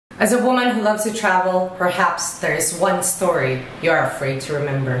As a woman who loves to travel, perhaps there is one story you are afraid to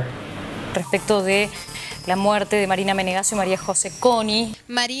remember. Respecto de la muerte de Marina Menegazzo y María José Coni.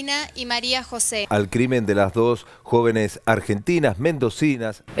 Marina y María José. Al crimen de las dos jóvenes argentinas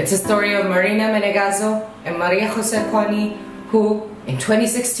mendocinas. It's a story of Marina Menegazzo and María José Coni, who, in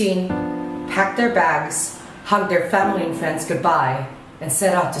 2016, packed their bags, hugged their family and friends goodbye, and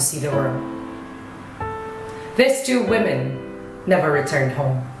set out to see the world. These two women never returned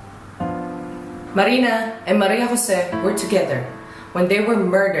home. Marina and María José were together when they were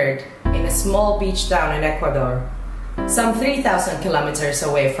murdered in a small beach town in Ecuador, some 3,000 kilometers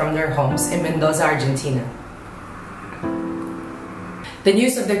away from their homes in Mendoza, Argentina. The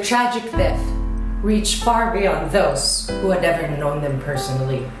news of their tragic death reached far beyond those who had ever known them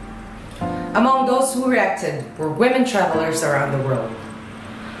personally. Among those who reacted were women travelers around the world.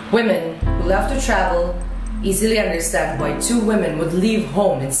 Women who love to travel easily understand why two women would leave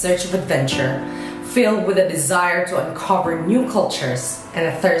home in search of adventure, filled with a desire to uncover new cultures and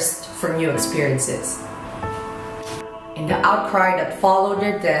a thirst for new experiences. In the outcry that followed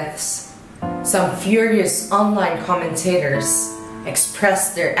their deaths, some furious online commentators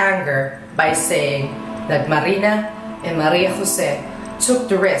expressed their anger by saying that Marina and María José took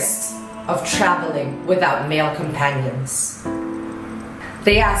the risks of traveling without male companions.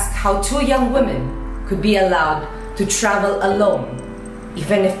 They asked how two young women could be allowed to travel alone,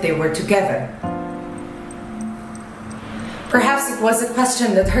 even if they were together. Perhaps it was a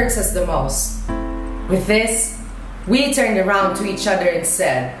question that hurts us the most. With this, we turned around to each other and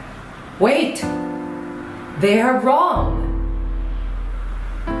said, "Wait, they are wrong."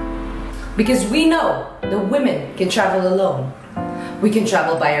 Because we know that women can travel alone. We can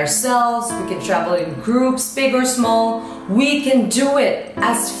travel by ourselves, we can travel in groups, big or small. We can do it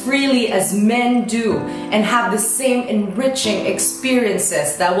as freely as men do and have the same enriching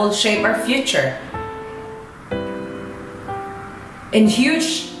experiences that will shape our future. In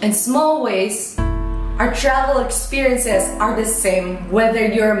huge and small ways, our travel experiences are the same whether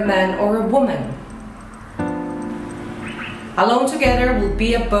you're a man or a woman. Alone Together will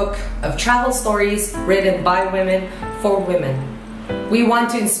be a book of travel stories written by women for women. We want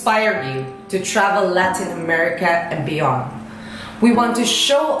to inspire you to travel Latin America and beyond. We want to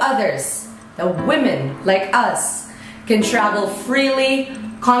show others that women like us can travel freely,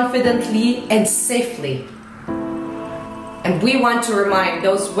 confidently, and safely. And we want to remind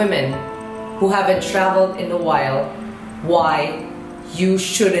those women who haven't traveled in a while why you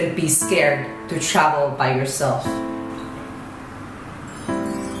shouldn't be scared to travel by yourself.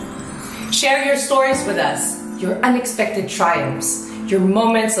 Share your stories with us, your unexpected triumphs, your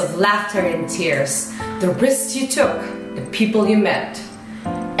moments of laughter and tears, the risks you took, the people you met,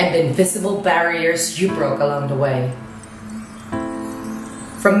 and the invisible barriers you broke along the way.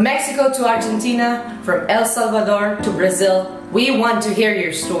 From Mexico to Argentina, from El Salvador to Brazil, we want to hear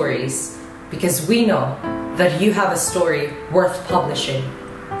your stories because we know that you have a story worth publishing.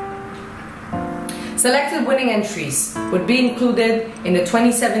 Selected winning entries would be included in the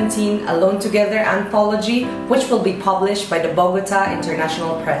 2017 Alone Together anthology, which will be published by the Bogota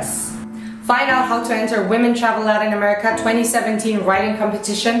International Press. Find out how to enter Women Travel Latin America 2017 writing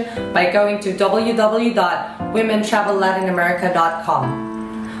competition by going to www.womentravellatinamerica.com.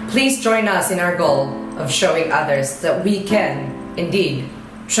 Please join us in our goal of showing others that we can, indeed,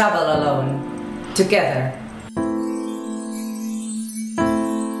 travel alone, together,